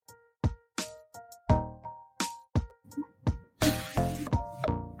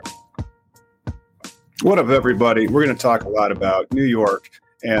What up, everybody? We're going to talk a lot about New York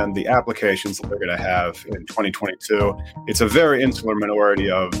and the applications that they're going to have in 2022. It's a very insular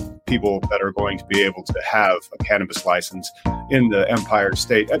minority of people that are going to be able to have a cannabis license in the Empire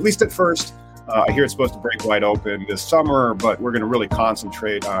State, at least at first. I hear it's supposed to break wide open this summer, but we're going to really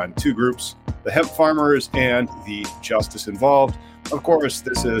concentrate on two groups, the hemp farmers and the justice involved. Of course,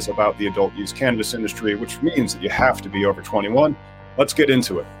 this is about the adult use cannabis industry, which means that you have to be over 21. Let's get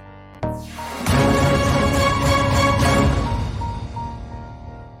into it.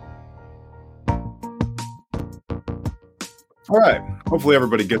 All right. Hopefully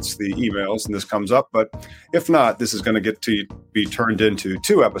everybody gets the emails and this comes up, but if not, this is going to get to be turned into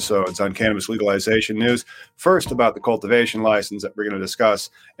two episodes on cannabis legalization news. First about the cultivation license that we're going to discuss,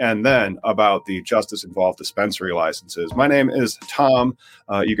 and then about the justice involved dispensary licenses. My name is Tom.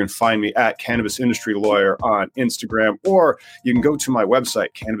 You can find me at Cannabis Industry Lawyer on Instagram, or you can go to my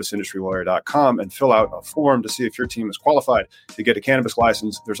website, cannabisindustry.lawyer.com, and fill out a form to see if your team is qualified to get a cannabis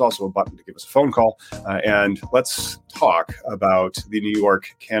license. There's also a button to give us a phone call, and let's talk about the New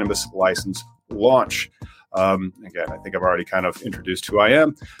York cannabis license launch. Again, I think I've already kind of introduced who I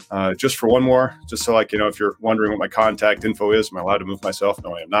am. Just for one more, just so if you're wondering what my contact info is, am I allowed to move myself?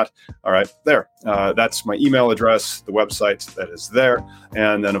 No, I am not. All right, there. That's my email address, the website that is there,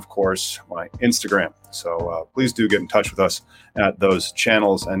 and then, of course, my Instagram. So please do get in touch with us at those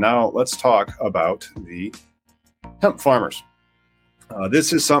channels. And now let's talk about the hemp farmers.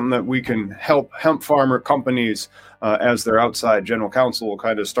 This is something that we can help hemp farmer companies as their outside general counsel will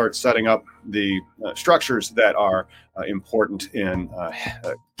kind of start setting up the structures that are important in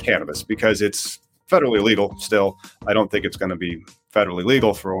cannabis, because it's federally legal still. I don't think it's going to be federally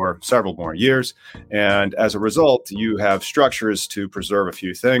legal for several more years. And as a result, you have structures to preserve a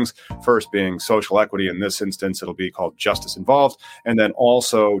few things. First being social equity. In this instance, it'll be called justice involved. And then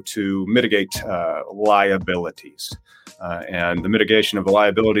also to mitigate liabilities. And the mitigation of the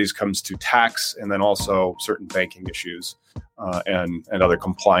liabilities comes to tax, and then also certain banking issues and other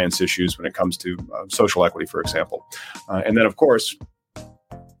compliance issues when it comes to social equity, for example. And then, of course,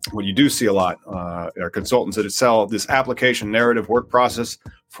 what you do see a lot are consultants that sell this application narrative work process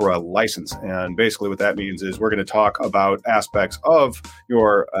for a license. And basically what that means is we're going to talk about aspects of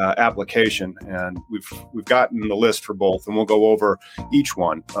your application. And we've gotten the list for both, and we'll go over each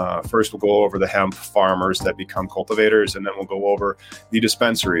one. First, we'll go over the hemp farmers that become cultivators, and then we'll go over the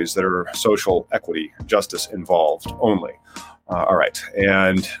dispensaries that are social equity, justice involved only. All right.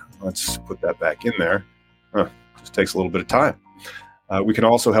 And let's put that back in there. Just takes a little bit of time. We can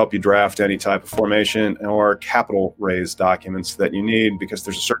also help you draft any type of formation or capital raise documents that you need, because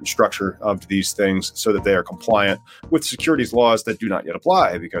there's a certain structure of these things so that they are compliant with securities laws that do not yet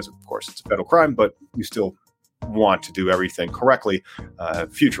apply, because, of course, it's a federal crime, but you still want to do everything correctly,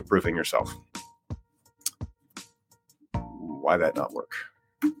 future-proofing yourself. Why that not work?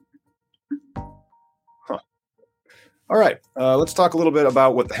 All right, let's talk a little bit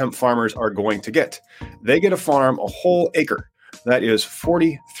about what the hemp farmers are going to get. They get a farm, a whole acre. That is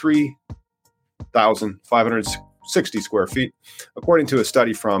 43,560 square feet, according to a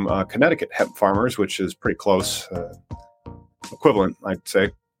study from Connecticut hemp farmers, which is pretty close, equivalent, I'd say.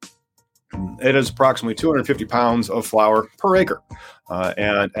 It is approximately 250 pounds of flower per acre.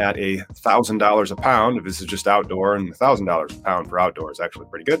 And at $1,000 a pound, if this is just outdoor, and $1,000 a pound for outdoor is actually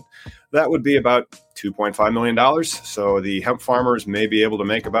pretty good, that would be about $2.5 million. So the hemp farmers may be able to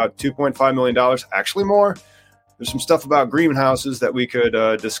make about $2.5 million, actually more. There's some stuff about greenhouses that we could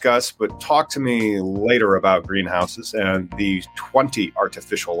discuss, but talk to me later about greenhouses and the 20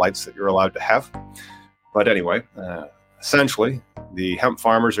 artificial lights that you're allowed to have. But anyway, essentially, the hemp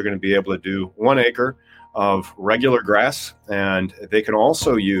farmers are going to be able to do 1 acre of regular grass, and they can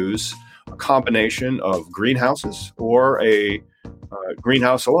also use a combination of greenhouses or a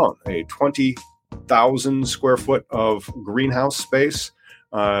greenhouse alone, a 20,000 square foot of greenhouse space.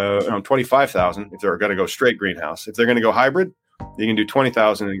 Around 25,000 if they're going to go straight greenhouse. If they're going to go hybrid, you can do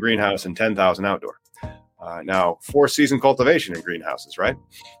 20,000 in greenhouse and 10,000 outdoor. Now, 4-season cultivation in greenhouses, right?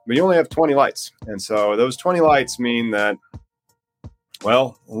 But you only have 20 lights. And so those 20 lights mean that,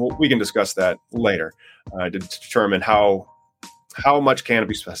 well, we can discuss that later to determine how much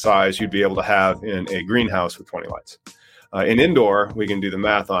canopy size you'd be able to have in a greenhouse with 20 lights. In indoor, we can do the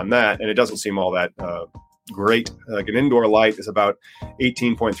math on that, and it doesn't seem all that great. Like an indoor light is about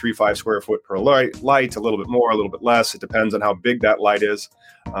 18.35 square foot per light, a little bit more, a little bit less. It depends on how big that light is,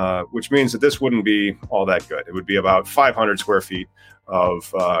 which means that this wouldn't be all that good. It would be about 500 square feet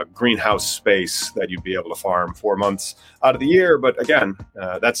of greenhouse space that you'd be able to farm 4 months out of the year. But again,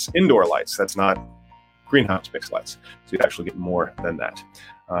 that's indoor lights. That's not greenhouse mixed lights. So you actually get more than that.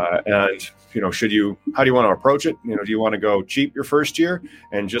 And how do you want to approach it? Do you want to go cheap your first year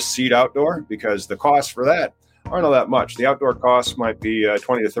and just seed outdoor? Because the costs for that aren't all that much. The outdoor costs might be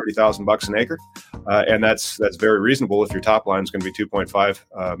 $20,000 to $30,000 an acre, and that's very reasonable if your top line is going to be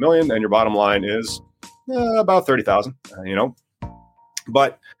 2.5 million and your bottom line is about 30,000.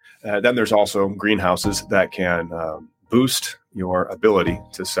 But then there's also greenhouses that can boost your ability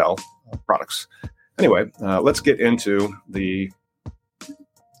to sell products. Anyway, let's get into the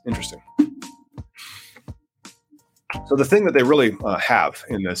interesting. So the thing that they really have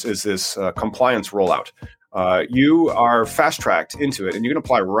in this is this compliance rollout. You are fast-tracked into it, and you can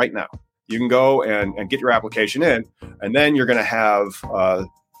apply right now. You can go and get your application in, and then you're going to have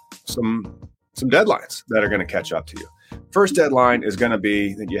some deadlines that are going to catch up to you. First deadline is going to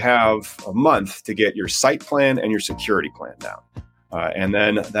be that you have a month to get your site plan and your security plan down. And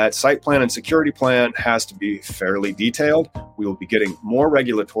then that site plan and security plan has to be fairly detailed. We will be getting more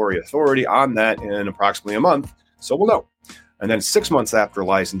regulatory authority on that in approximately a month, so we'll know. And then 6 months after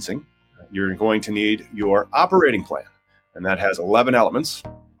licensing, you're going to need your operating plan. And that has 11 elements,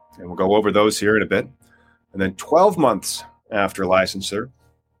 and we'll go over those here in a bit. And then 12 months after licensure,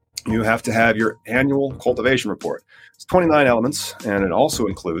 you have to have your annual cultivation report. It's 29 elements, and it also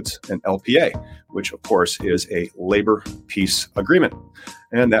includes an LPA, which of course is a labor peace agreement.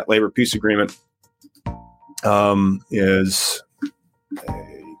 And that labor peace agreement is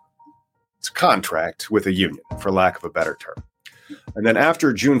it's a contract with a union, for lack of a better term. And then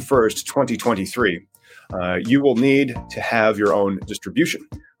after June 1st, 2023, you will need to have your own distribution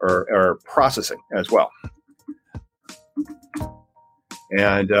or processing as well.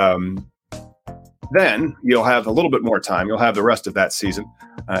 And then you'll have a little bit more time. You'll have the rest of that season.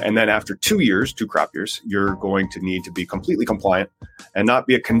 And then after 2 years, 2 crop years, you're going to need to be completely compliant and not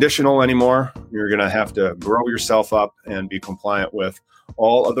be a conditional anymore. You're going to have to grow yourself up and be compliant with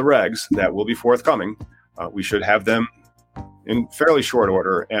all of the regs that will be forthcoming. We should have them in fairly short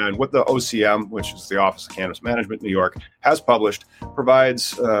order. And what the OCM, which is the Office of Cannabis Management in New York, has published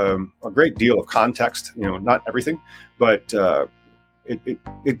provides a great deal of context, not everything, but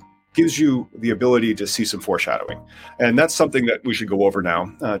it gives you the ability to see some foreshadowing. And that's something that we should go over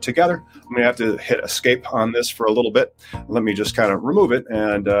now together. I'm going to have to hit escape on this for a little bit. Let me just kind of remove it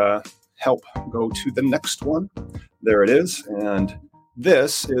and help go to the next one. There it is. And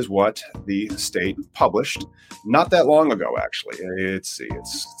this is what the state published not that long ago, actually. It's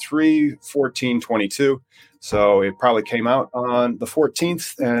 3/14/22. So it probably came out on the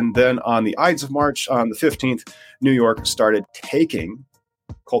 14th. And then on the Ides of March, on the 15th, New York started taking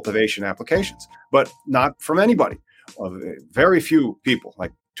cultivation applications, but not from anybody. Very few people,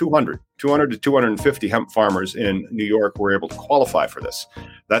 like 200 to 250 hemp farmers in New York were able to qualify for this.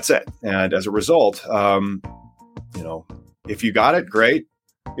 That's it. And as a result, if you got it, great.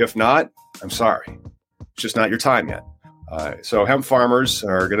 If not, I'm sorry. It's just not your time yet. So hemp farmers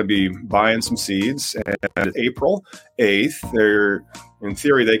are going to be buying some seeds, and April 8th, in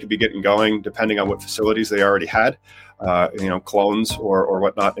theory, they could be getting going depending on what facilities they already had, clones or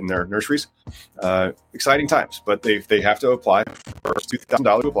whatnot in their nurseries. Exciting times, but they have to apply for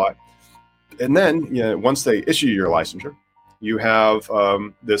 $2,000 to apply. And then once they issue your licensure, you have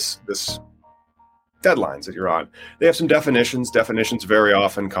this deadlines that you're on. They have some definitions. Definitions very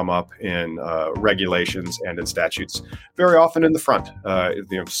often come up in regulations and in statutes, very often in the front,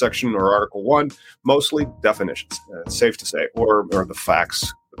 section or Article 1, mostly definitions, it's safe to say, or the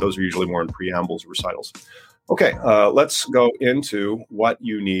facts. But those are usually more in preambles or recitals. Okay, let's go into what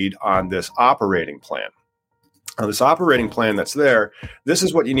you need on this operating plan. Now, this operating plan that's there, this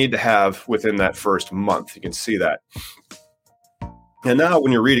is what you need to have within that first month. You can see that. And now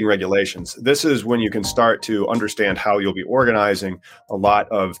when you're reading regulations, this is when you can start to understand how you'll be organizing a lot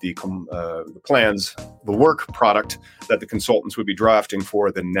of the plans, the work product that the consultants would be drafting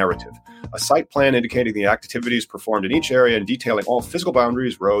for the narrative. A site plan indicating the activities performed in each area and detailing all physical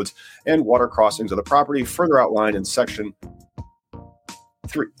boundaries, roads, and water crossings of the property, further outlined in Section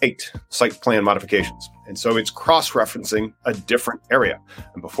 8, site plan modifications. And so it's cross-referencing a different area.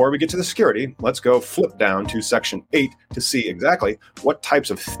 And before we get to the security, let's go flip down to Section 8 to see exactly what types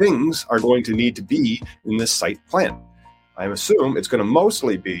of things are going to need to be in this site plan. I assume it's going to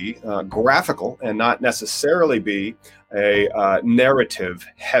mostly be graphical and not necessarily be a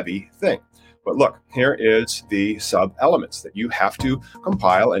narrative-heavy thing. But look, here is the sub-elements that you have to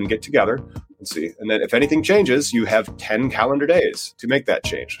compile and get together. Let's see. And then if anything changes, you have 10 calendar days to make that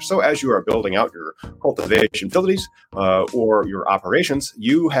change. So as you are building out your cultivation facilities or your operations,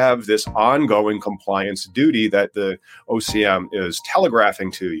 you have this ongoing compliance duty that the OCM is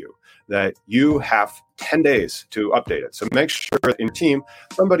telegraphing to you, that you have 10 days to update it. So make sure that in your team,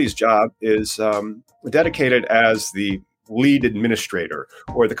 somebody's job is dedicated as the lead administrator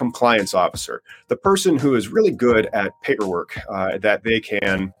or the compliance officer, the person who is really good at paperwork, that they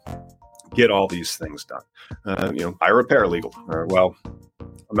can get all these things done. Hire a paralegal.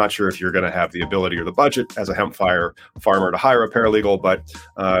 I'm not sure if you're going to have the ability or the budget as a hemp farmer to hire a paralegal, but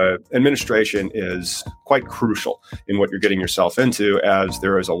administration is quite crucial in what you're getting yourself into, as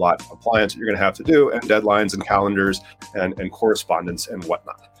there is a lot of compliance that you're going to have to do, and deadlines and calendars and correspondence and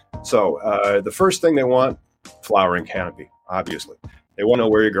whatnot. So the first thing they want, flowering canopy, obviously. They want to know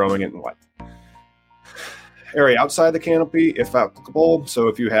where you're growing it and what. Area outside the canopy, if applicable. So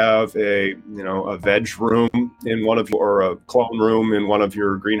if you have a veg room in one of your, or a clone room in one of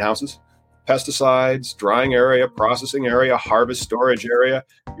your greenhouses, pesticides, drying area, processing area, harvest storage area,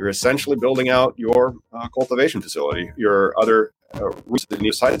 you're essentially building out your cultivation facility, your other rooms that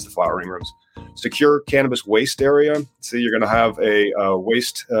need besides the flowering rooms. Secure cannabis waste area. So you're going to have a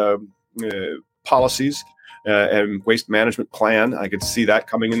waste policies and waste management plan. I could see that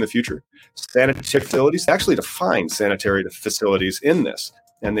coming in the future. Sanitary facilities, they actually define sanitary facilities in this,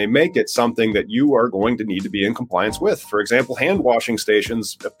 and they make it something that you are going to need to be in compliance with. For example, hand washing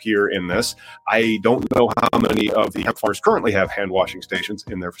stations appear in this. I don't know how many of the hemp farmers currently have hand washing stations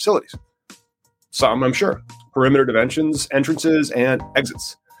in their facilities. Some, I'm sure. Perimeter dimensions, entrances, and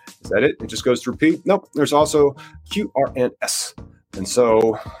exits. Is that it? It just goes through P? Nope. There's also QRNS. And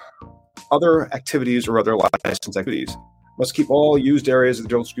so other activities or other license activities must keep all used areas of the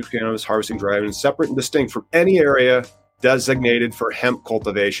Jones Scoop Cannabis harvesting drive separate and distinct from any area designated for hemp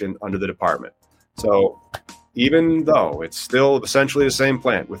cultivation under the department. So even though it's still essentially the same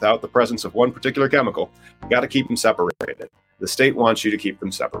plant without the presence of one particular chemical, you got to keep them separated. The state wants you to keep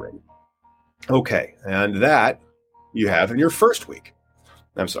them separated. Okay, and that you have in your first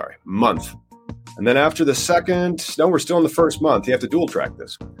month. And then after the second, no, we're still in the first month. You have to dual track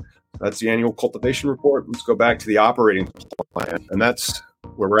this. That's the annual cultivation report. Let's go back to the operating plan. And that's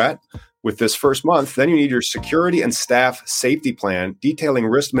where we're at with this first month. Then you need your security and staff safety plan, detailing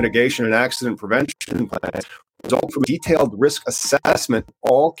risk mitigation and accident prevention plans, result from detailed risk assessment,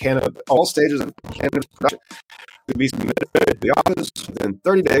 all stages of cannabis production to be submitted to the office within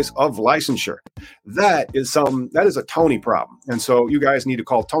 30 days of licensure. That is a Tony problem. And so you guys need to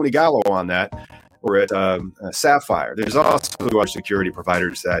call Tony Gallo on that. Or at Sapphire. There's also other security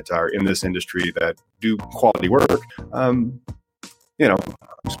providers that are in this industry that do quality work. And they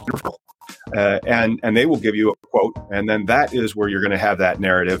will give you a quote, and then that is where you're going to have that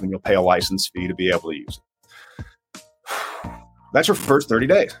narrative, and you'll pay a license fee to be able to use it. That's your first 30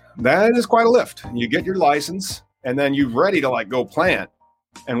 days. That is quite a lift. You get your license, and then you're ready to go plant.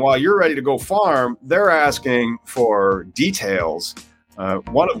 And while you're ready to go farm, they're asking for details.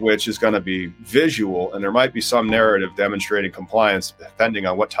 One of which is going to be visual, and there might be some narrative demonstrating compliance depending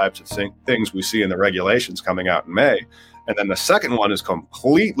on what types of things we see in the regulations coming out in May. And then the second one is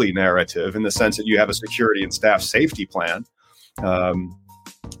completely narrative in the sense that you have a security and staff safety plan,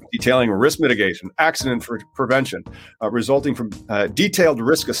 detailing risk mitigation, accident prevention, resulting from detailed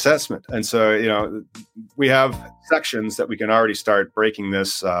risk assessment. And so, we have sections that we can already start breaking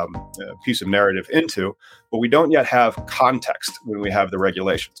this piece of narrative into, but we don't yet have context when we have the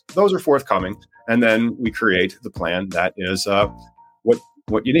regulations. Those are forthcoming, and then we create the plan that is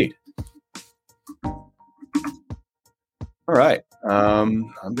what you need. All right.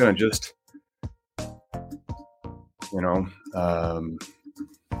 I'm going to just,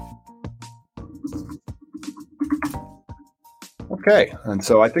 okay, and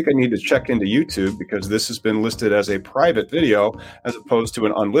so I think I need to check into YouTube because this has been listed as a private video as opposed to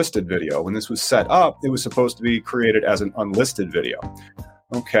an unlisted video. When this was set up, it was supposed to be created as an unlisted video.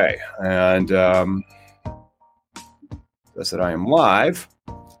 Okay, and says that I am live,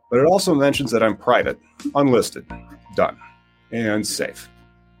 but it also mentions that I'm private, unlisted, done, and safe.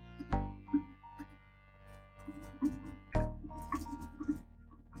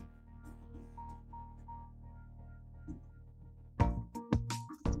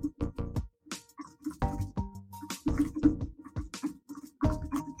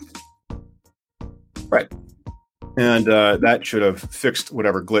 Right. And that should have fixed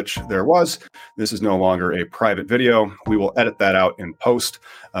whatever glitch there was. This is no longer a private video. We will edit that out in post.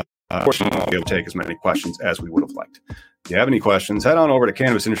 Unfortunately, we'll be able to take as many questions as we would have liked. If you have any questions, head on over to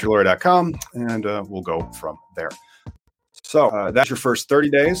CannabisIndustryLawyer.com, and we'll go from there. So that's your first 30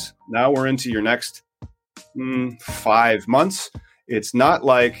 days. Now we're into your next 5 months. it's not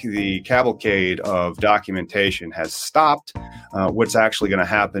like the cavalcade of documentation has stopped. What's actually going to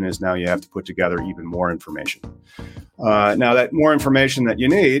happen is now you have to put together even more information. Now, that more information that you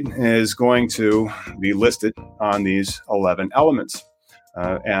need is going to be listed on these 11 elements.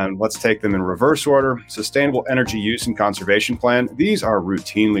 And let's take them in reverse order. Sustainable energy use and conservation plan. These are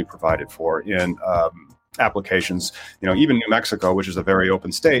routinely provided for in applications. Even New Mexico, which is a very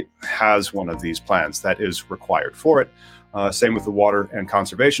open state, has one of these plans that is required for it. Same with the water and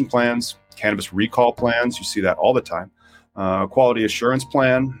conservation plans, cannabis recall plans. You see that all the time. Quality assurance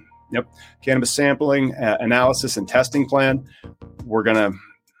plan. Yep. Cannabis sampling, analysis, and testing plan.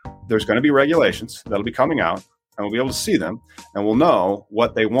 There's going to be regulations that'll be coming out, and we'll be able to see them, and we'll know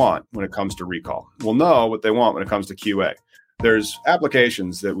what they want when it comes to recall. We'll know what they want when it comes to QA. There's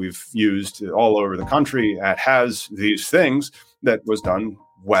applications that we've used all over the country that has these things that was done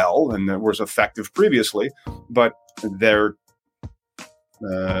well and that was effective previously, but they're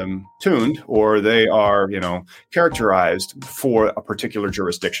tuned, or they are, characterized for a particular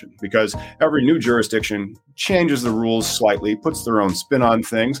jurisdiction, because every new jurisdiction changes the rules slightly, puts their own spin on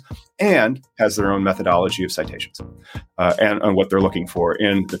things, and has their own methodology of citations and what they're looking for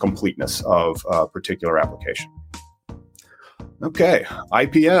in the completeness of a particular application. Okay,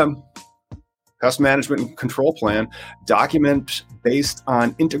 IPM. Pest Management and Control Plan, document based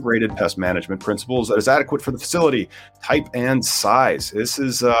on integrated pest management principles that is adequate for the facility, type and size. This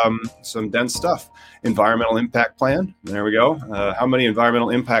is some dense stuff. Environmental Impact Plan. There we go. How many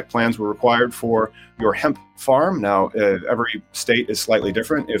environmental impact plans were required for your hemp farm? Now, every state is slightly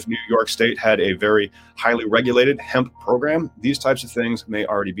different. If New York State had a very highly regulated hemp program, these types of things may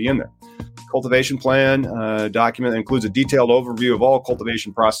already be in there. Cultivation plan document includes a detailed overview of all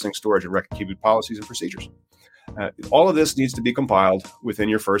cultivation, processing, storage, and record-keeping policies and procedures. All of this needs to be compiled within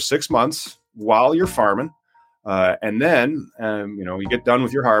your first 6 months while you're farming. And then, you get done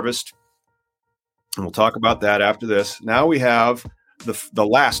with your harvest. And we'll talk about that after this. Now we have the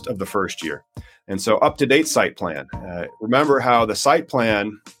last of the first year. And so up-to-date site plan. Remember how the site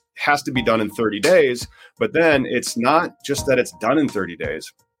plan has to be done in 30 days, but then it's not just that it's done in 30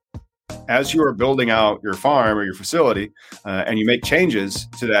 days. As you are building out your farm or your facility and you make changes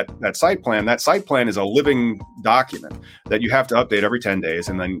to that site plan is a living document that you have to update every 10 days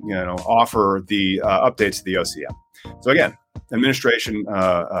and then offer the updates to the OCM. So again, administration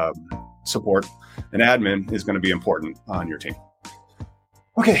support and admin is going to be important on your team.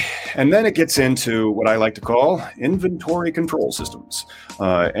 Okay, and then it gets into what I like to call inventory control systems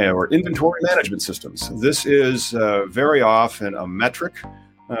or inventory management systems. This is very often a metric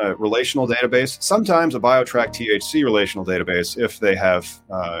relational database, sometimes a BioTrack THC relational database if they have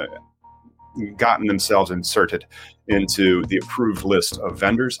gotten themselves inserted into the approved list of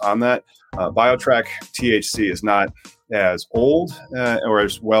vendors on that. BioTrack THC is not as old or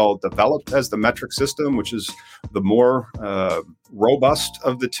as well developed as the metric system, which is the more robust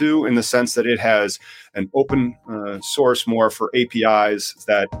of the two in the sense that it has an open source more for APIs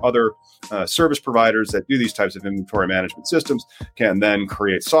that other service providers that do these types of inventory management systems can then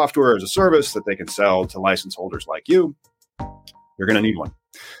create software as a service that they can sell to license holders like you. You're going to need one.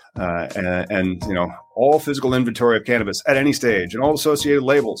 And all physical inventory of cannabis at any stage and all associated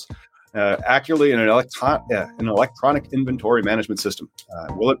labels accurately in an electronic inventory management system.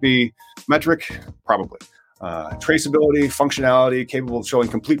 Will it be metric? Probably. Traceability, functionality, capable of showing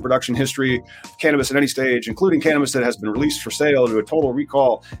complete production history of cannabis at any stage, including cannabis that has been released for sale to a total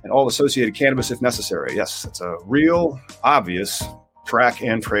recall and all associated cannabis if necessary. Yes, it's a real obvious track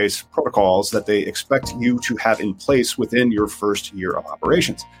and trace protocols that they expect you to have in place within your first year of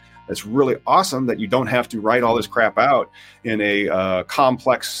operations. It's really awesome that you don't have to write all this crap out in a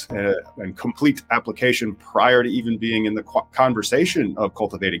complex and complete application prior to even being in the conversation of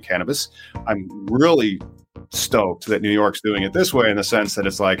cultivating cannabis. I'm really stoked that New York's doing it this way in the sense that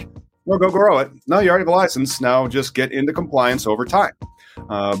it's like, well, go grow it. No, you already have a license. Now just get into compliance over time.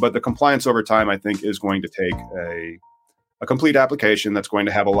 But the compliance over time, I think, is going to take a complete application that's going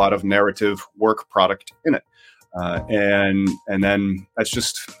to have a lot of narrative work product in it. And then that's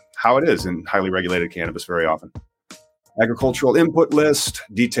just how it is in highly regulated cannabis very often. Agricultural input list,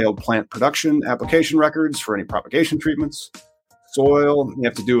 detailed plant production, application records for any propagation treatments, soil. You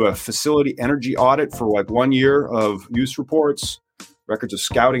have to do a facility energy audit for like 1 year of use reports, records of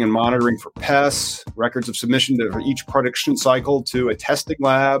scouting and monitoring for pests, records of submission for each production cycle to a testing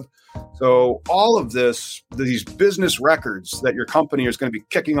lab. So all of this, these business records that your company is going to be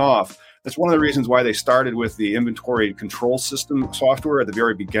kicking off, that's one of the reasons why they started with the inventory control system software at the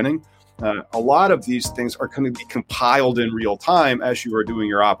very beginning. A lot of these things are going to be compiled in real time as you are doing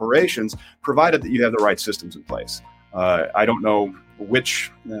your operations, provided that you have the right systems in place. I don't know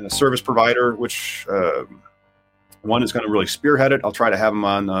which service provider, which one is going to really spearhead it. I'll try to have them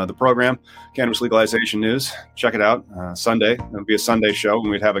on the program, Cannabis Legalization News. Check it out Sunday. It'll be a Sunday show, and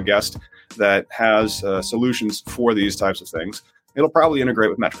we'd have a guest that has solutions for these types of things. It'll probably integrate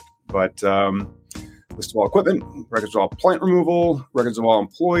with Metrc, but list of all equipment, records of all plant removal, records of all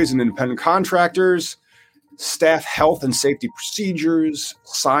employees and independent contractors, staff health and safety procedures,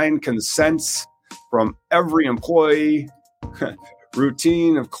 signed consents from every employee,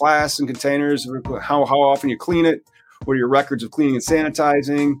 routine of class and containers, how often you clean it, what are your records of cleaning and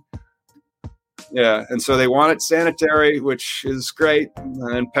sanitizing. Yeah, and so they want it sanitary, which is great,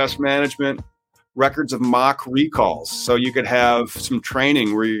 and pest management, records of mock recalls. So you could have some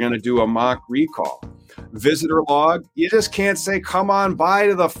training where you're going to do a mock recall. Visitor log, you just can't say, come on by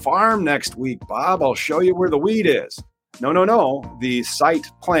to the farm next week, Bob, I'll show you where the weed is. No. The site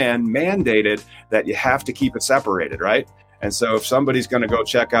plan mandated that you have to keep it separated, right? And so if somebody's going to go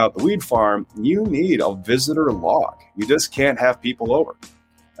check out the weed farm, you need a visitor log. You just can't have people over.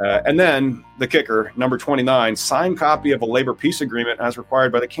 And then the kicker, number 29, signed copy of a labor peace agreement as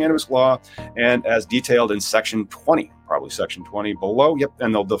required by the cannabis law and as detailed in section 20, probably section 20 below. Yep.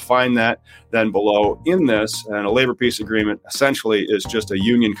 And they'll define that then below in this. And a labor peace agreement essentially is just a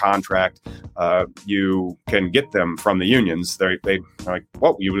union contract. You can get them from the unions. They like,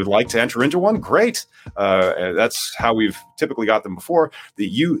 well, you would like to enter into one? Great. That's how we've typically got them before. The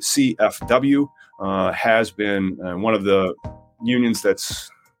UCFW has been one of the unions that's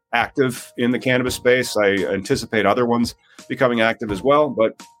active in the cannabis space. I anticipate other ones becoming active as well,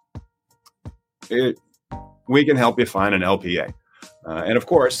 but we can help you find an LPA. And of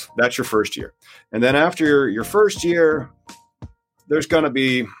course, that's your first year. And then after your first year, there's going to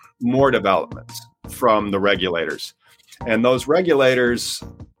be more developments from the regulators. And those regulators,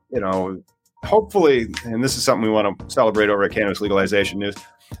 hopefully, and this is something we want to celebrate over at Cannabis Legalization News,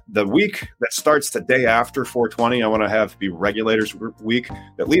 the week that starts the day after 420, I want to have be Regulators Week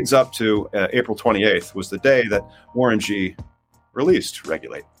that leads up to April 28th was the day that Warren G released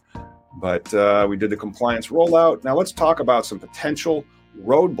Regulate. But we did the compliance rollout. Now let's talk about some potential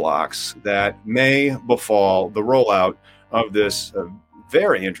roadblocks that may befall the rollout of this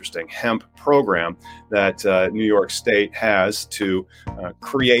very interesting hemp program that New York State has to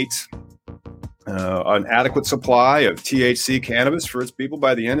create an adequate supply of THC cannabis for its people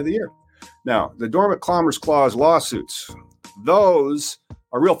by the end of the year. Now, the Dormant Commerce Clause lawsuits, those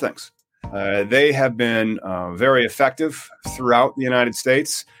are real things. They have been very effective throughout the United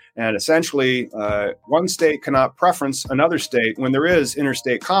States. And essentially, one state cannot preference another state when there is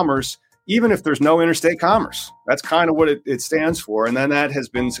interstate commerce, even if there's no interstate commerce. That's kind of what it stands for. And then that has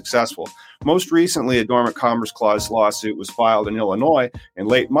been successful. Most recently, a Dormant Commerce Clause lawsuit was filed in Illinois in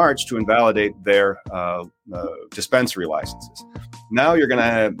late March to invalidate their dispensary licenses. Now you're going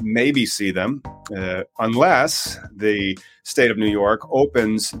to maybe see them unless the state of New York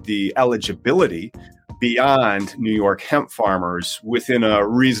opens the eligibility beyond New York hemp farmers within a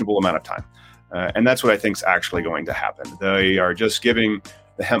reasonable amount of time. And that's what I think is actually going to happen. They are just giving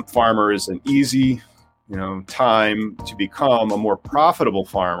the hemp farmers an easy, time to become a more profitable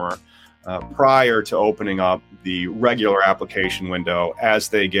farmer prior to opening up the regular application window as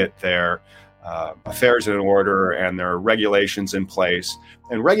they get their affairs in order and their regulations in place.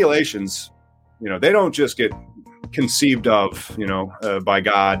 And regulations, they don't just get conceived of, by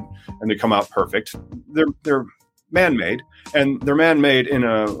God and they come out perfect. They're man-made, and they're man-made in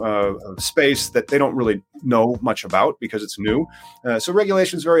a space that they don't really know much about because it's new. So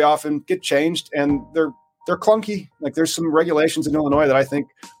regulations very often get changed, and they're clunky. Like there's some regulations in Illinois that I think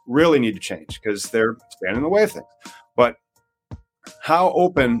really need to change because they're standing in the way of things. But how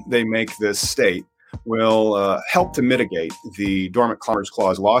open they make this state will help to mitigate the Dormant Commerce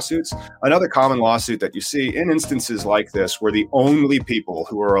Clause lawsuits. Another common lawsuit that you see in instances like this, where the only people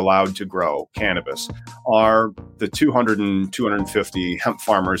who are allowed to grow cannabis are the 200 and 250 hemp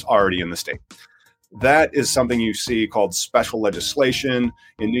farmers already in the state. That is something you see called special legislation.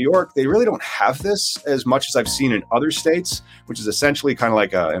 In New York, they really don't have this as much as I've seen in other states, which is essentially kind of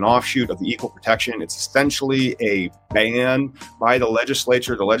like an offshoot of the equal protection. It's essentially a ban by the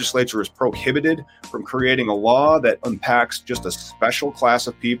legislature. The legislature is prohibited from creating a law that impacts just a special class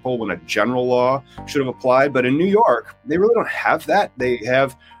of people when a general law should have applied. But in New York, they really don't have that. They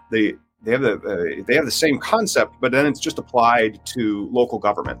have the same concept, but then it's just applied to local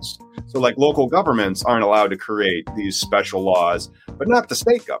governments. So like local governments aren't allowed to create these special laws, but not the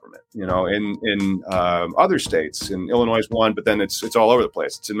state government, in other states. In Illinois is one, but then it's all over the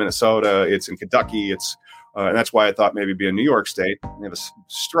place. It's in Minnesota, it's in Kentucky, and that's why I thought maybe it'd be a New York state. They have a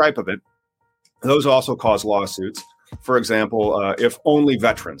stripe of it. Those also cause lawsuits. for example, if only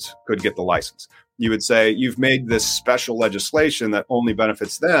veterans could get the license. You would say you've made this special legislation that only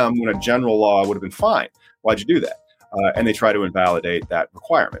benefits them when a general law would have been fine. Why'd you do that? And they try to invalidate that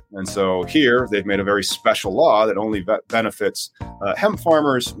requirement. And so here they've made a very special law that only benefits hemp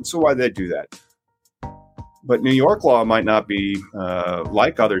farmers. So why did they do that? But New York law might not be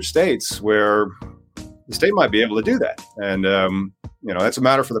like other states where the state might be able to do that. And, that's a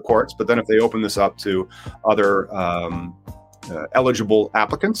matter for the courts. But then if they open this up to other eligible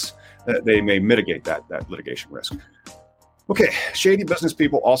applicants, they may mitigate that litigation risk. Okay, shady business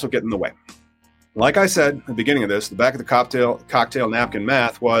people also get in the way. Like I said at the beginning of this, the back of the cocktail napkin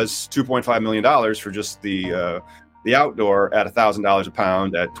math was $2.5 million for just the outdoor at $1,000 a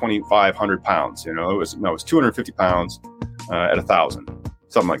pound at 2,500 pounds. It was 250 pounds at 1,000,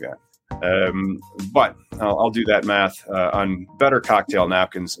 something like that. But I'll do that math on better cocktail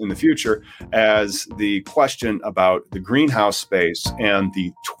napkins in the future as the question about the greenhouse space and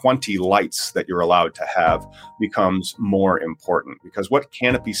the 20 lights that you're allowed to have becomes more important. Because what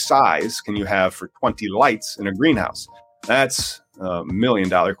canopy size can you have for 20 lights in a greenhouse? That's a $1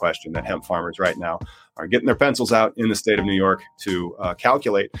 million question that hemp farmers right now are getting their pencils out in the state of New York to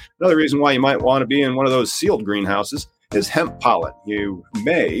calculate. Another reason why you might want to be in one of those sealed greenhouses is hemp pollen. You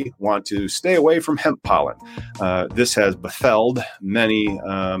may want to stay away from hemp pollen. This has befelled many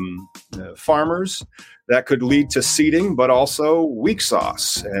farmers. That could lead to seeding, but also weak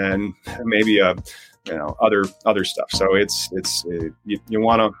sauce and maybe other stuff. So you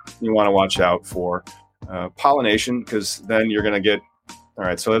want to watch out for pollination, because then you're going to get, all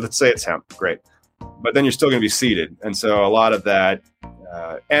right, so let's say it's hemp, great, but then you're still going to be seeded, and so a lot of that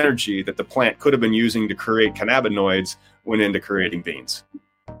energy that the plant could have been using to create cannabinoids went into creating beans.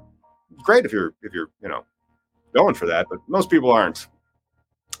 Great if you're going for that, but most people aren't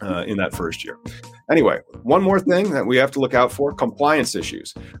in that first year. Anyway, one more thing that we have to look out for: compliance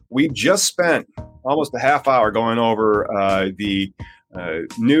issues. We just spent almost a half hour going over the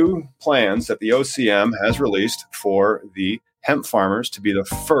new plans that the OCM has released for the hemp farmers to be the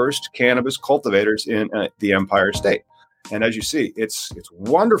first cannabis cultivators in the Empire State. And as you see, it's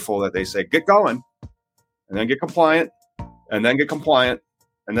wonderful that they say, get going, and then get compliant, and then get compliant,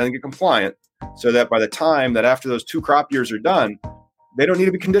 and then get compliant, so that by the time that after those 2 crop years are done, they don't need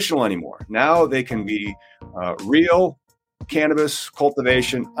to be conditional anymore. Now they can be real cannabis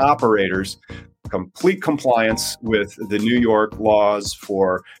cultivation operators, complete compliance with the New York laws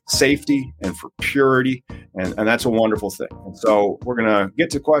for safety and for purity, and that's a wonderful thing. And so we're going to get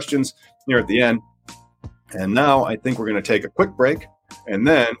to questions here at the end. And now I think we're going to take a quick break, and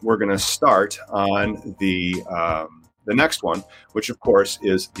then we're going to start on the next one, which of course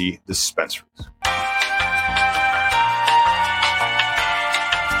is the dispensaries.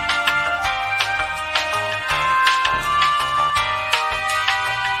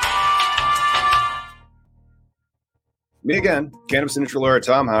 Me again, cannabis industry lawyer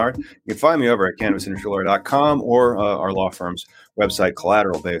Tom Howard. You can find me over at cannabisindusтрylawyer.com or our law firm's website,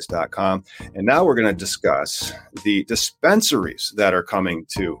 collateralbase.com. And now we're going to discuss the dispensaries that are coming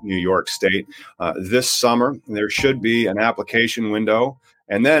to New York State this summer. There should be an application window.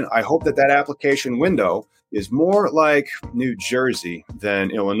 And then I hope that application window is more like New Jersey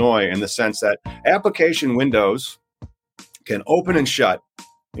than Illinois, in the sense that application windows can open and shut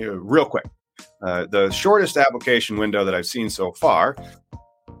real quick. The shortest application window that I've seen so far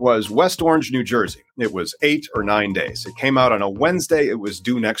was West Orange, New Jersey. It was 8 or 9 days. It came out on a Wednesday. It was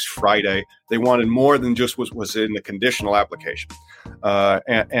due next Friday. They wanted more than just was in the conditional application.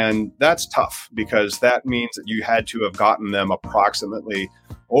 And that's tough, because that means that you had to have gotten them approximately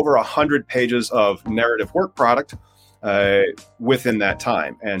over 100 pages of narrative work product within that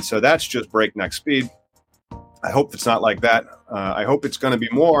time. And so that's just breakneck speed. I hope it's not like that. I hope it's going to be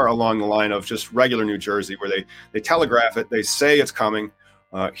more along the line of just regular New Jersey, where they telegraph it. They say it's coming.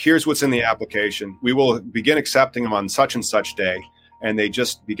 Here's what's in the application. We will begin accepting them on such and such day. And they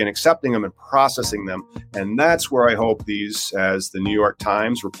just begin accepting them and processing them. And that's where I hope these, as the New York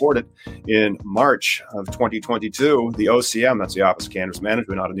Times reported in March of 2022, the OCM, that's the Office of Cannabis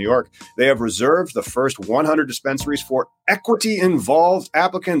Management out of New York, they have reserved the first 100 dispensaries for equity-involved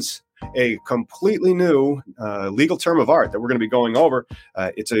applicants. A completely new legal term of art that we're going to be going over.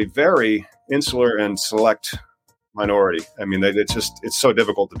 It's a very insular and select minority. I mean, it's so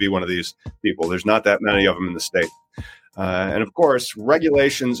difficult to be one of these people. There's not that many of them in the state. And of course,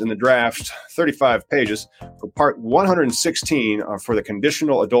 regulations in the draft, 35 pages. For part 116 for the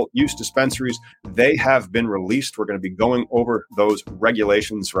conditional adult use dispensaries, they have been released. We're going to be going over those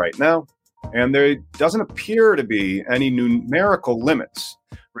regulations right now. And there doesn't appear to be any numerical limits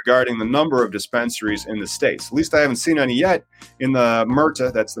regarding the number of dispensaries in the states. At least I haven't seen any yet in the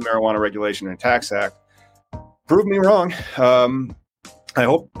MRTA, that's the Marijuana Regulation and Tax Act. Prove me wrong. I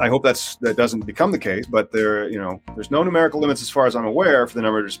hope that doesn't become the case, but there's no numerical limits as far as I'm aware for the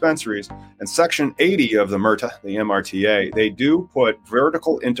number of dispensaries. And Section 80 of the MRTA, the MRTA, they do put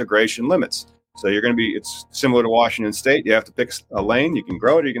vertical integration limits. So it's similar to Washington State. You have to pick a lane. You can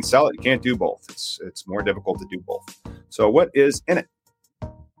grow it or you can sell it. You can't do both. It's more difficult to do both. So what is in it?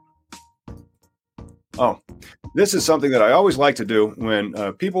 Oh, this is something that I always like to do when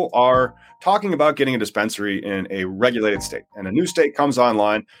people are talking about getting a dispensary in a regulated state, and a new state comes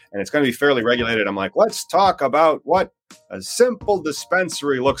online and it's going to be fairly regulated. I'm like, let's talk about what a simple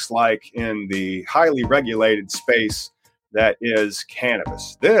dispensary looks like in the highly regulated space that is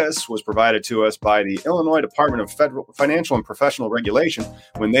cannabis. This was provided to us by the Illinois Department of Federal Financial and Professional Regulation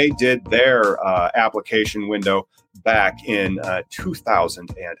when they did their application window back in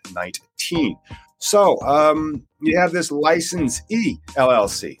 2019. So you have this licensee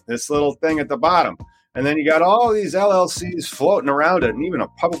LLC, this little thing at the bottom. And then you got all these LLCs floating around it, and even a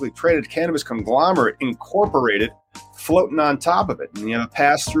publicly traded cannabis conglomerate incorporated floating on top of it. And you have a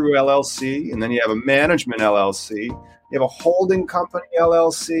pass-through LLC, and then you have a management LLC. You have a holding company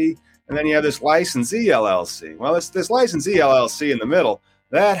LLC, and then you have this licensee LLC. Well, it's this licensee LLC in the middle.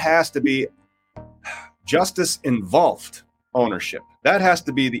 That has to be justice involved ownership. That has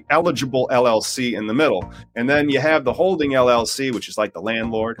to be the eligible LLC in the middle. And then you have the holding LLC, which is like the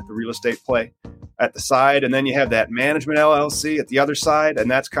landlord, the real estate play at the side. And then you have that management LLC at the other side. And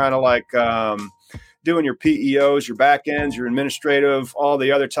that's kind of like doing your PEOs, your back ends, your administrative, all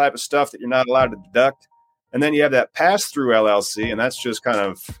the other type of stuff that you're not allowed to deduct. And then you have that pass-through LLC. And that's just kind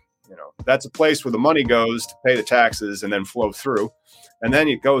of, that's a place where the money goes to pay the taxes and then flow through. And then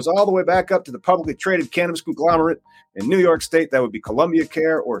it goes all the way back up to the publicly traded cannabis conglomerate in New York State. That would be Columbia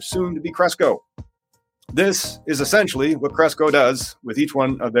Care, or soon to be Cresco. This is essentially what Cresco does with each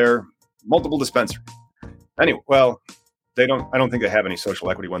one of their multiple dispensaries. Anyway, well, I don't think they have any social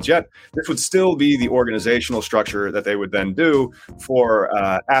equity ones yet. This would still be the organizational structure that they would then do for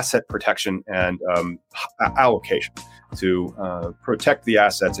asset protection and allocation to protect the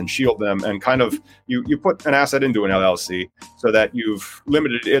assets and shield them. And kind of you put an asset into an LLC so that you've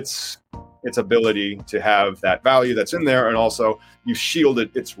limited its ability to have that value that's in there, and also you've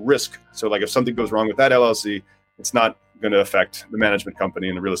shielded its risk. So like if something goes wrong with that LLC, it's not going to affect the management company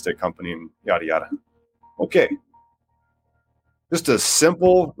and the real estate company and yada yada. Okay. Just a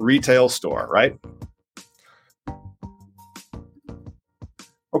simple retail store, right?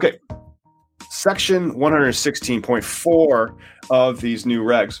 Okay. Section 116.4 of these new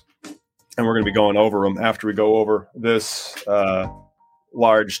regs, and we're going to be going over them after we go over this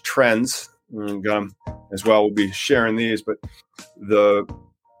large trends as well. We'll be sharing these, but the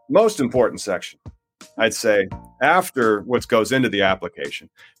most important section, I'd say, after what goes into the application,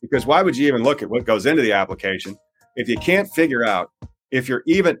 because why would you even look at what goes into the application if you can't figure out if you're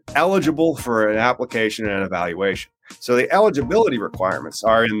even eligible for an application and an evaluation? So the eligibility requirements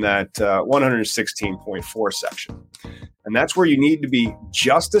are in that 116.4 section. And that's where you need to be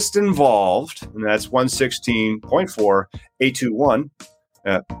justice involved. And that's 116.4 A21,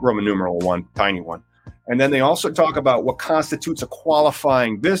 Roman numeral 1, tiny 1. And then they also talk about what constitutes a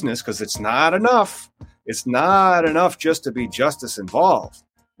qualifying business, because it's not enough. It's not enough just to be justice involved.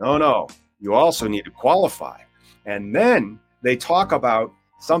 No. You also need to qualify. And then they talk about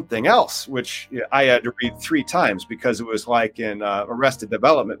something else, which I had to read 3 times because it was like in Arrested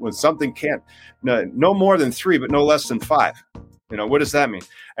Development, when something can't, no more than 3, but no less than 5. What does that mean?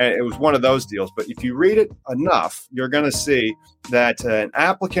 And it was one of those deals. But if you read it enough, you're going to see that an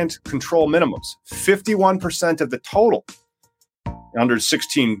applicant control minimums, 51% of the total under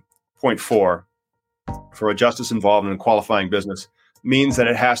 16.4 for a justice involved in a qualifying business, means that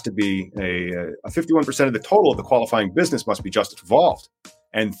it has to be a 51% of the total of the qualifying business must be justice involved.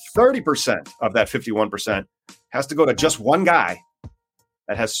 And 30% of that 51% has to go to just one guy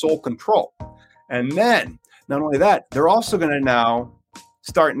that has sole control. And then, not only that, they're also going to now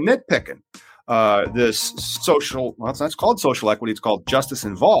start nitpicking this social, well, it's not called social equity, it's called justice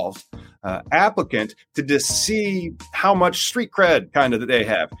involved applicant to see how much street cred kind of that they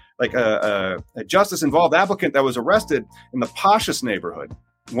have. Like a justice involved applicant that was arrested in the poshest neighborhood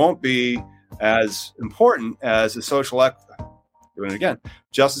won't be as important as a social doing it again,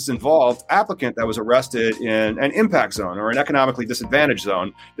 justice involved applicant that was arrested in an impact zone or an economically disadvantaged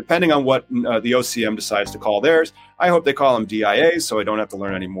zone, depending on what the OCM decides to call theirs. I hope they call them DIAs, so I don't have to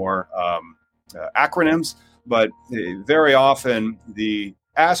learn any more acronyms. But very often the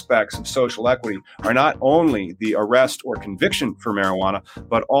aspects of social equity are not only the arrest or conviction for marijuana,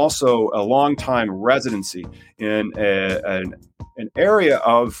 but also a long-time residency in an area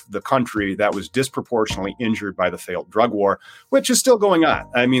of the country that was disproportionately injured by the failed drug war, which is still going on.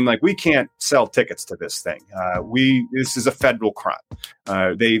 I mean, like, we can't sell tickets to this thing. This is a federal crime.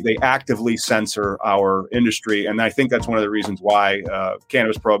 They actively censor our industry, and I think that's one of the reasons why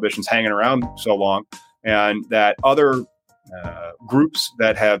cannabis prohibition's hanging around so long, and that other groups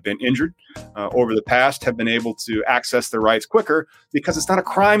that have been injured over the past have been able to access their rights quicker because it's not a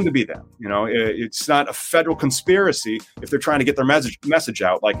crime to be them. It's not a federal conspiracy if they're trying to get their message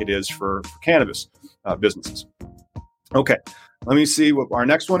out like it is for cannabis businesses. Okay, let me see what our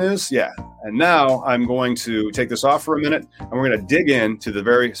next one is. Yeah, and now I'm going to take this off for a minute, and we're going to dig into the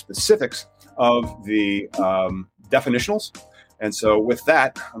very specifics of the definitionals. And so with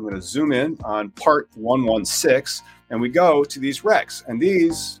that, I'm going to zoom in on part 116. And we go to these regs, and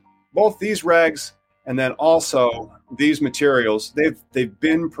both these regs, and then also these materials, they've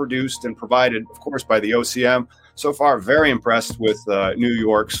been produced and provided, of course, by the OCM. So far, very impressed with New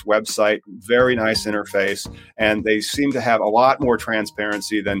York's website, very nice interface, and they seem to have a lot more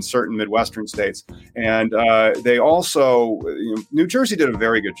transparency than certain Midwestern states. And they also, New Jersey did a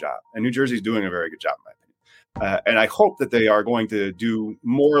very good job, and New Jersey's doing a very good job, in my opinion. And I hope that they are going to do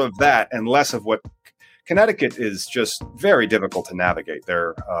more of that and less of what Connecticut is just very difficult to navigate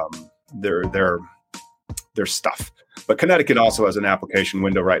their stuff. But Connecticut also has an application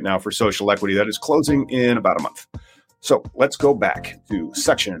window right now for social equity that is closing in about a month. So let's go back to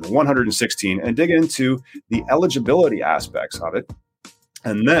section 116 and dig into the eligibility aspects of it.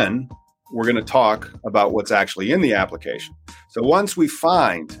 And then we're going to talk about what's actually in the application. So once we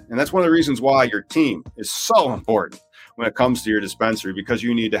find, and that's one of the reasons why your team is so important when it comes to your dispensary, because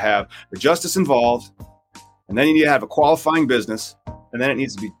you need to have the justice involved, and then you need to have a qualifying business, and then it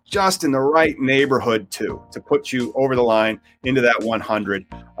needs to be just in the right neighborhood too, to put you over the line into that 100.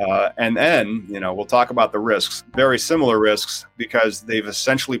 And then, we'll talk about the risks, very similar risks, because they've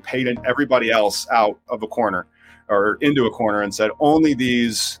essentially painted everybody else out of a corner or into a corner and said only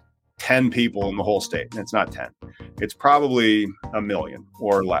these 10 people in the whole state. And it's not 10. It's probably 1 million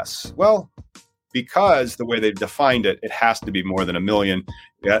or less. Well, because the way they've defined it, it has to be more than 1 million,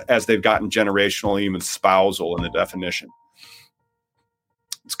 as they've gotten generational, even spousal in the definition.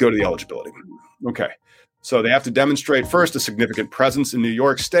 Let's go to the eligibility. Okay. So they have to demonstrate first a significant presence in New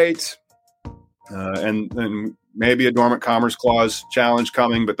York State, and maybe a dormant commerce clause challenge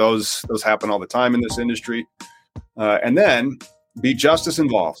coming, but those happen all the time in this industry. And then be justice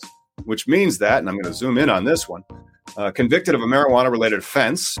involved, which means that, and I'm going to zoom in on this one, convicted of a marijuana-related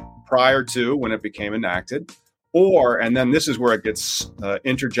offense prior to when it became enacted, and then this is where it gets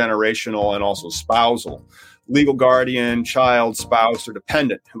intergenerational and also spousal, legal guardian, child, spouse, or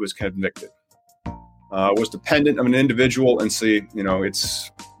dependent who was convicted. Was dependent of an individual, and see,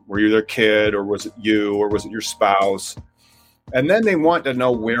 were you their kid, or was it you, or was it your spouse? And then they want to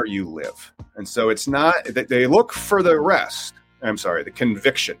know where you live. And so it's not, they look for the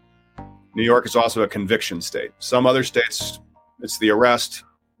conviction. New York is also a conviction state. Some other states, it's the arrest.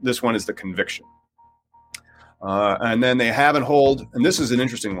 This one is the conviction. And then they have and hold, and this is an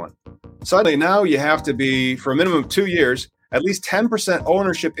interesting one. Suddenly now you have to be, for a minimum of 2 years, at least 10%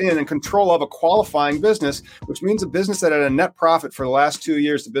 ownership in and control of a qualifying business, which means a business that had a net profit for the last 2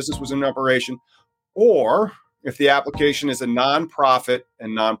 years, the business was in operation, or if the application is a nonprofit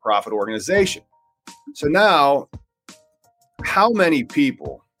organization. So now, how many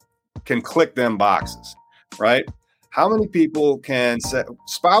people can click them boxes, right? How many people can say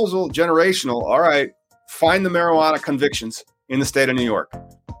spousal, generational? All right, find the marijuana convictions in the state of New York.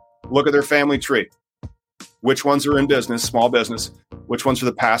 Look at their family tree. Which ones are in business, small business? Which ones for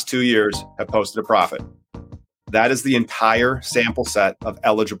the past 2 years have posted a profit? That is the entire sample set of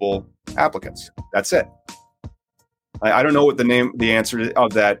eligible applicants. That's it. I don't know what the answer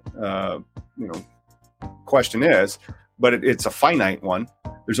of that question is, but it's a finite one.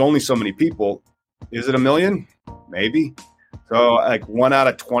 There's only so many people. Is it 1 million? Maybe. So like 1 out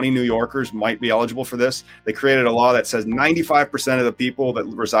of 20 New Yorkers might be eligible for this. They created a law that says 95% of the people that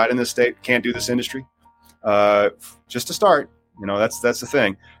reside in this state can't do this industry. Just to start, that's the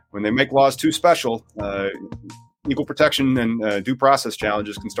thing. When they make laws too special, equal protection and due process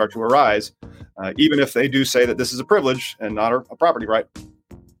challenges can start to arise, even if they do say that this is a privilege and not a property right,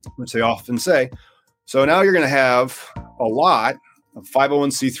 which they often say. So now you're going to have a lot of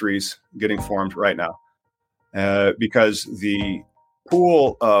 501c3s getting formed right now, because the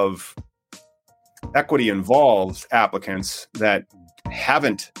pool of equity involved applicants that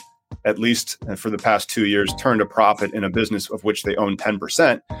haven't at least for the past 2 years, turned a profit in a business of which they own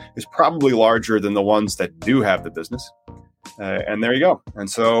 10% is probably larger than the ones that do have the business. And there you go. And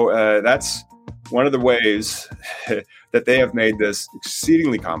so that's one of the ways that they have made this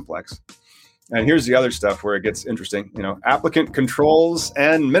exceedingly complex. And here's the other stuff where it gets interesting. Applicant controls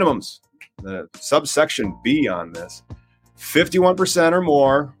and minimums. The subsection B on this, 51% or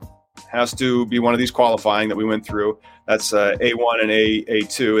more has to be one of these qualifying that we went through. That's A1 and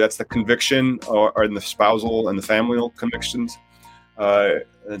A2. That's the conviction or in the spousal and the familial convictions.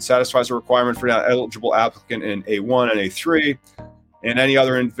 And satisfies the requirement for an eligible applicant in A1 and A3, and any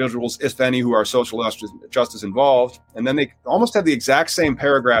other individuals, if any, who are social justice involved. And then they almost have the exact same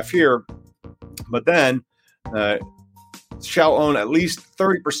paragraph here, but then shall own at least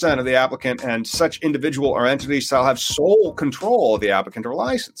 30% of the applicant, and such individual or entity shall have sole control of the applicant or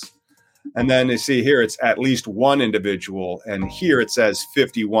license. And then you see here, it's at least one individual, and here it says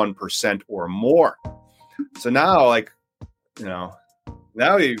 51% or more. So now,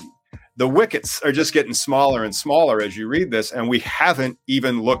 the wickets are just getting smaller and smaller as you read this, and we haven't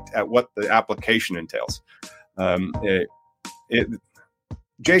even looked at what the application entails.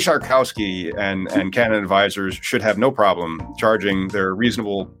 Jay Sharkowski and Cannon Advisors should have no problem charging their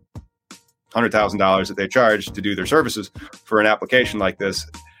reasonable $100,000 that they charge to do their services for an application like this.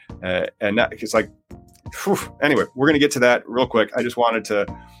 And that, it's like, anyway, we're going to get to that real quick. I just wanted to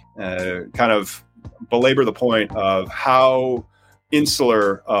kind of belabor the point of how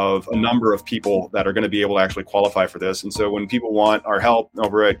insular of a number of people that are going to be able to actually qualify for this. And so when people want our help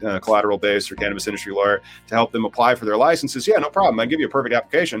over at Collateral Base or Cannabis Industry Lawyer to help them apply for their licenses, yeah, no problem. I give you a perfect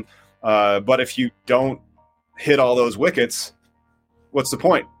application. But if you don't hit all those wickets, what's the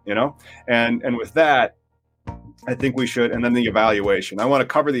point, And with that, I think we should. And then the evaluation. I want to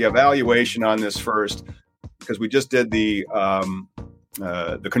cover the evaluation on this first, because we just did the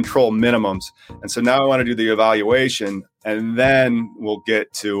control minimums. And so now I want to do the evaluation, and then we'll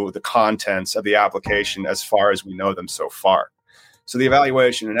get to the contents of the application as far as we know them so far. So the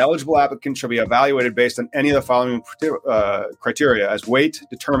evaluation: an eligible applicant shall be evaluated based on any of the following criteria as weight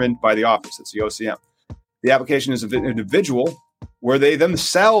determined by the office. It's the OCM. The application is an individual were they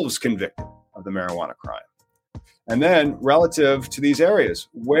themselves convicted of the marijuana crime. And then relative to these areas,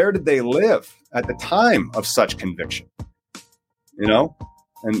 where did they live at the time of such conviction?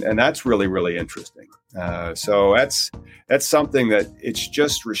 And that's really, really interesting. So that's something that it's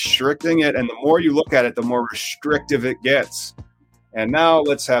just restricting it. And the more you look at it, the more restrictive it gets. And now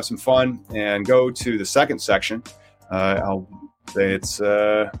let's have some fun and go to the second section. I'll say it's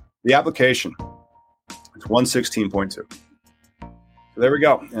the application. It's 116.2. So there we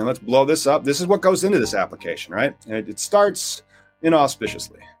go. And let's blow this up. This is what goes into this application, right? It starts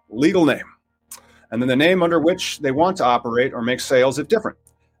inauspiciously. Legal name. And then the name under which they want to operate or make sales if different.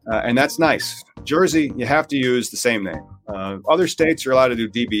 And that's nice. Jersey, you have to use the same name. Other states are allowed to do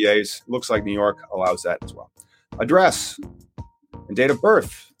DBAs. Looks like New York allows that as well. Address and date of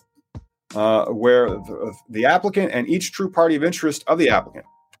birth, where the applicant and each true party of interest of the applicant.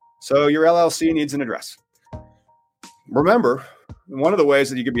 So your LLC needs an address. Remember, one of the ways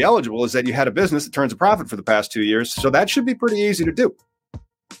that you could be eligible is that you had a business that turns a profit for the past 2 years. So that should be pretty easy to do.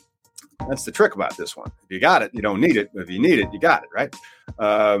 That's the trick about this one. If you got it, you don't need it. If you need it, you got it, right?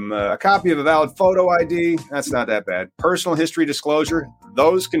 A copy of a valid photo ID, that's not that bad. Personal history disclosure,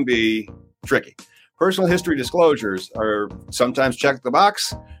 those can be tricky. Personal history disclosures are sometimes check the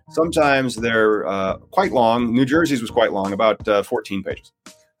box. Sometimes they're quite long. New Jersey's was quite long, about 14 pages.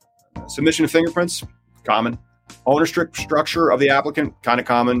 Submission of fingerprints, common. Ownership structure of the applicant, kind of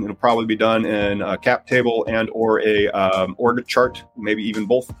common. It'll probably be done in a cap table and or a order chart, maybe even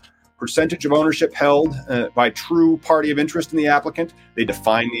both. Percentage of ownership held by true party of interest in the applicant. They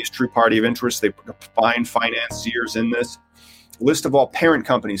define these true party of interest. They define financiers in this. List of all parent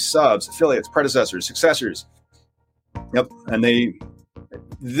companies, subs, affiliates, predecessors, successors. Yep. And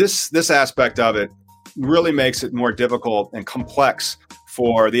this aspect of it really makes it more difficult and complex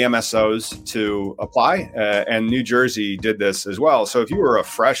for the MSOs to apply. And New Jersey did this as well. So if you were a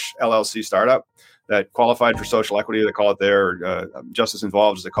fresh LLC startup that qualified for social equity, they call it there, or justice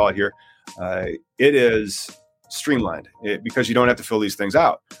involved, as they call it here, it is streamlined because you don't have to fill these things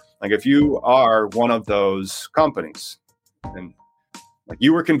out. Like if you are one of those companies and like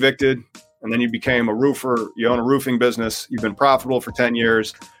you were convicted and then you became a roofer, you own a roofing business, you've been profitable for 10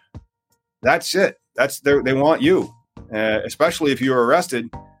 years, that's it. They want you, especially if you were arrested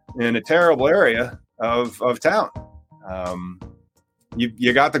in a terrible area of town.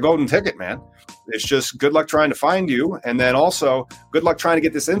 You got the golden ticket, man. It's just good luck trying to find you. And then also good luck trying to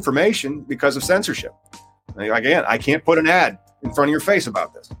get this information because of censorship. Again, I can't put an ad in front of your face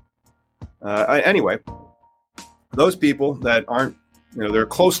about this. Anyway, those people that aren't, they're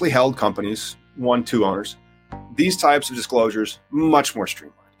closely held companies, 1-2 owners. These types of disclosures, much more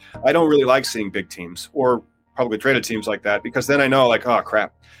streamlined. I don't really like seeing big teams or publicly traded teams like that, because then I know, like, oh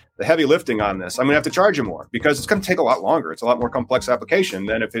crap, the heavy lifting on this, I'm going to have to charge you more because it's going to take a lot longer. It's a lot more complex application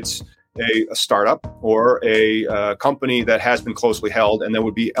than if it's a startup or a company that has been closely held and that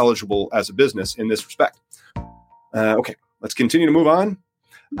would be eligible as a business in this respect. Okay, let's continue to move on.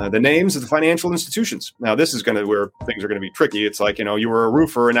 The names of the financial institutions. Now, this is where things are going to be tricky. It's like, you were a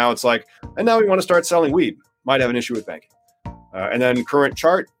roofer and now it's like, and now we want to start selling weed. Might have an issue with banking. And then current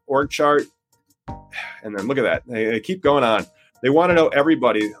chart, org chart. And then look at that. They keep going on. They want to know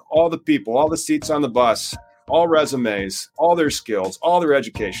everybody, all the people, all the seats on the bus, all resumes, all their skills, all their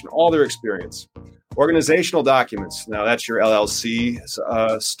education, all their experience. Organizational documents. Now, that's your LLC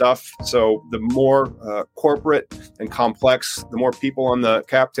stuff. So the more corporate and complex, the more people on the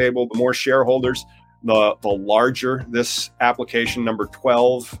cap table, the more shareholders, the larger this application number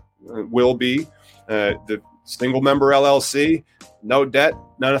 12 will be. The single member LLC, no debt,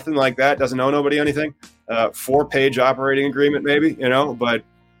 nothing like that, doesn't owe nobody anything. 4-page operating agreement, maybe, but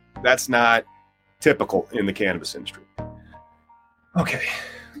that's not typical in the cannabis industry. Okay.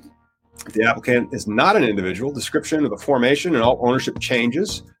 If the applicant is not an individual, description of the formation and all ownership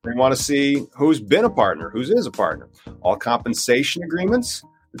changes. They want to see who's been a partner, who is a partner. All compensation agreements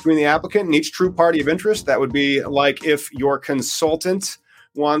between the applicant and each true party of interest. That would be like if your consultant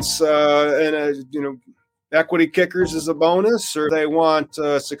wants equity kickers as a bonus, or they want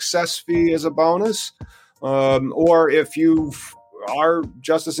a success fee as a bonus, or if you are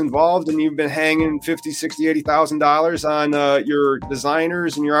just as involved and you've been hanging $50,000, $60,000, $80,000 on your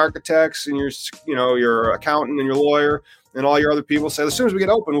designers and your architects and your accountant and your lawyer and all your other people, say as soon as we get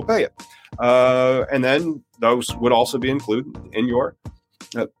open, we'll pay it. And then those would also be included in your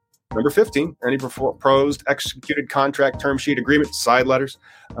number 15, any proposed executed contract, term sheet, agreement, side letters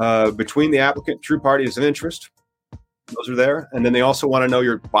between the applicant, true parties of interest. Those are there. And then they also want to know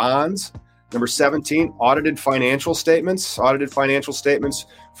your bonds. Number 17, audited financial statements. Audited financial statements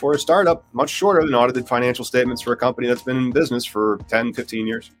for a startup, much shorter than audited financial statements for a company that's been in business for 10, 15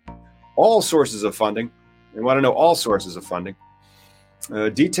 years. All sources of funding. They want to know all sources of funding.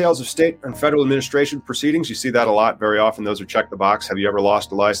 Details of state and federal administration proceedings. You see that a lot, very often. Those are check the box. Have you ever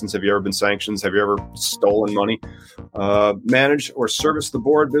lost a license? Have you ever been sanctioned? Have you ever stolen money? Managed or serviced the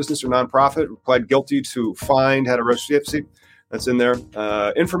board, business or nonprofit, pled guilty to fine, had a receipt. That's in there.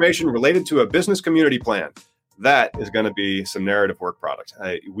 Information related to a business community plan. That is going to be some narrative work product.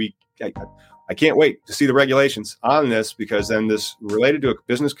 I can't wait to see the regulations on this, because then this related to a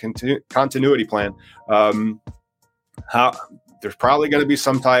business continuity plan. There's probably going to be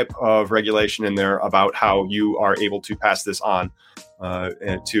some type of regulation in there about how you are able to pass this on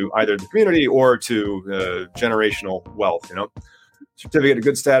to either the community or to generational wealth. Certificate of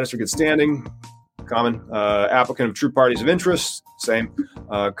good status or good standing. Common. Applicant of true parties of interest, same.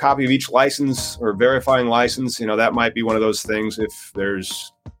 Copy of each license or verifying license. That might be one of those things. If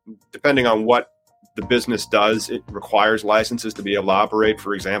there's, depending on what the business does, it requires licenses to be able to operate.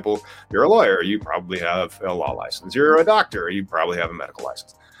 For example, you're a lawyer, you probably have a law license. You're a doctor, you probably have a medical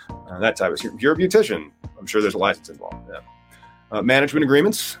license. That type of. If you're a beautician, I'm sure there's a license involved. Yeah. Management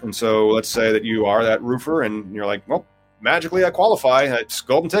agreements. And so let's say that you are that roofer and you're like, well, magically I qualify. It's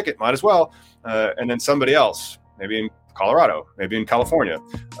golden ticket, might as well. And then somebody else, maybe in Colorado, maybe in California,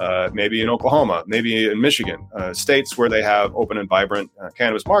 maybe in Oklahoma, maybe in Michigan, states where they have open and vibrant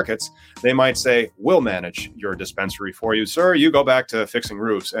cannabis markets, they might say, we'll manage your dispensary for you, sir. You go back to fixing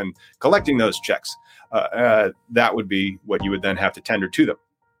roofs and collecting those checks. That would be what you would then have to tender to them.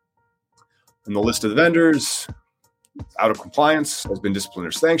 And the list of the vendors, out of compliance, has been disciplined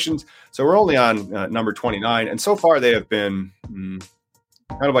or sanctioned. So we're only on number 29. And so far they have been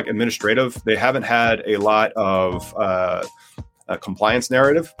kind of like administrative. They haven't had a lot of a compliance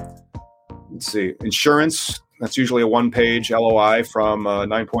narrative. Let's see. Insurance. That's usually a 1-page LOI from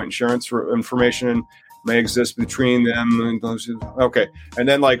 9 Point Insurance. For information may exist between them and those. Okay. And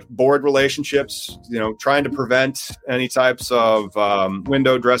then like board relationships, trying to prevent any types of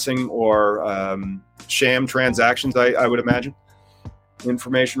window dressing or sham transactions, I would imagine.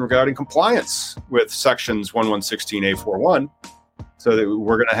 Information regarding compliance with sections 1116A41. So that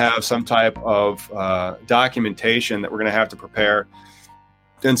we're going to have some type of documentation that we're going to have to prepare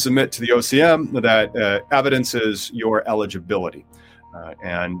and submit to the OCM that evidences your eligibility.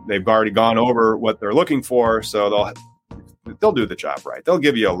 And they've already gone over what they're looking for, so they'll do the job right. They'll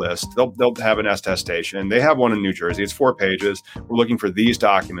give you a list. They'll have an attestation. They have one in New Jersey. It's 4 pages. We're looking for these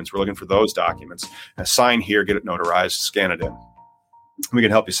documents. We're looking for those documents. Sign here, get it notarized, scan it in. We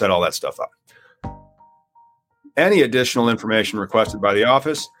can help you set all that stuff up. Any additional information requested by the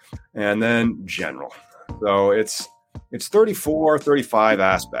office, and then general. So it's 34, 35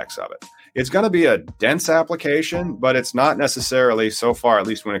 aspects of it. It's going to be a dense application, but it's not necessarily, so far, at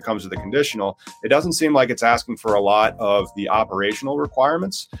least when it comes to the conditional, it doesn't seem like it's asking for a lot of the operational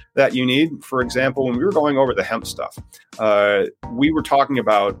requirements that you need. For example, when we were going over the hemp stuff, we were talking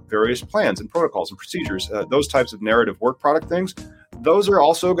about various plans and protocols and procedures, those types of narrative work product things. Those are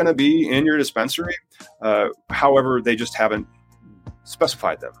also going to be in your dispensary. However, they just haven't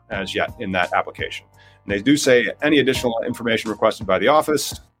specified them as yet in that application. And they do say any additional information requested by the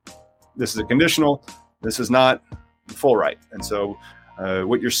office. This is a conditional. This is not full right. And so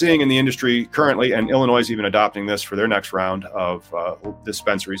what you're seeing in the industry currently, and Illinois is even adopting this for their next round of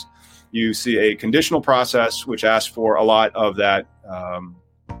dispensaries, you see a conditional process which asks for a lot of that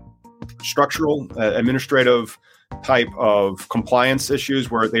structural, administrative type of compliance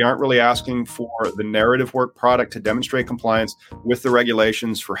issues where they aren't really asking for the narrative work product to demonstrate compliance with the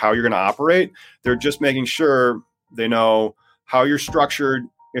regulations for how you're going to operate. They're just making sure they know how you're structured,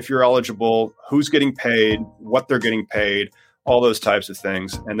 if you're eligible, who's getting paid, what they're getting paid, all those types of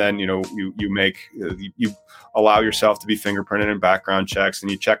things. And then, you allow yourself to be fingerprinted in background checks,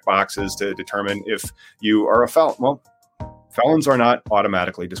 and you check boxes to determine if you are a felon. Well, felons are not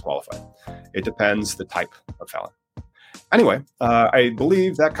automatically disqualified. It depends the type of felon. Anyway, I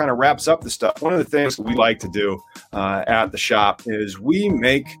believe that kind of wraps up the stuff. One of the things we like to do at the shop is we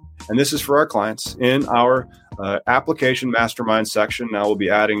make, and this is for our clients, in our application mastermind section. Now we'll be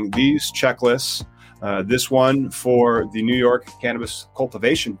adding these checklists. This one for the New York cannabis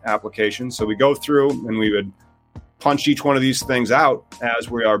cultivation application. So we go through and we would punch each one of these things out as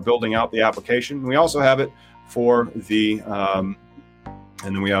we are building out the application. We also have it for the, and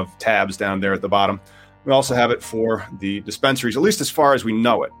then we have tabs down there at the bottom. We also have it for the dispensaries, at least as far as we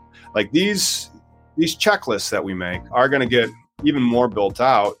know it. Like these checklists that we make are going to get even more built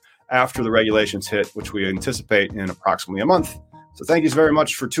out after the regulations hit, which we anticipate in approximately a month. So thank you very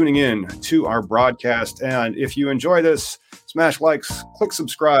much for tuning in to our broadcast. And if you enjoy this, smash likes, click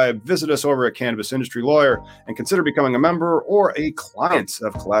subscribe, visit us over at Cannabis Industry Lawyer, and consider becoming a member or a client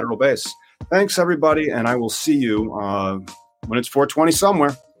of Collateral Base. Thanks, everybody, and I will see you when it's 420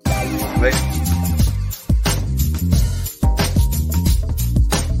 somewhere. Bye.